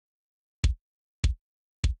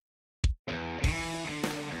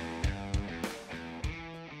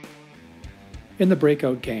In the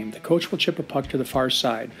breakout game, the coach will chip a puck to the far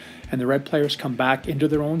side, and the red players come back into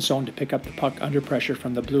their own zone to pick up the puck under pressure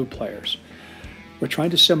from the blue players. We're trying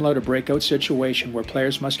to simulate a breakout situation where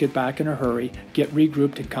players must get back in a hurry, get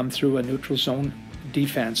regrouped and come through a neutral zone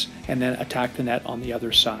defense, and then attack the net on the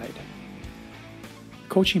other side.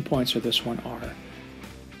 Coaching points for this one are: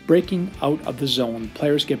 breaking out of the zone,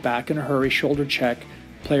 players get back in a hurry, shoulder check,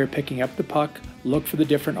 player picking up the puck, look for the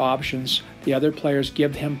different options, the other players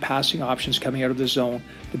give him passing options coming out of the zone.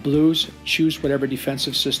 The Blues choose whatever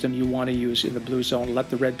defensive system you want to use in the blue zone, let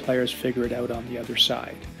the red players figure it out on the other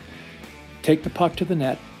side. Take the puck to the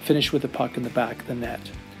net, finish with the puck in the back of the net.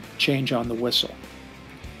 Change on the whistle.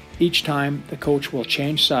 Each time, the coach will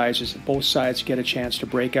change sides as both sides get a chance to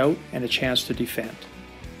break out and a chance to defend.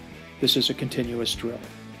 This is a continuous drill.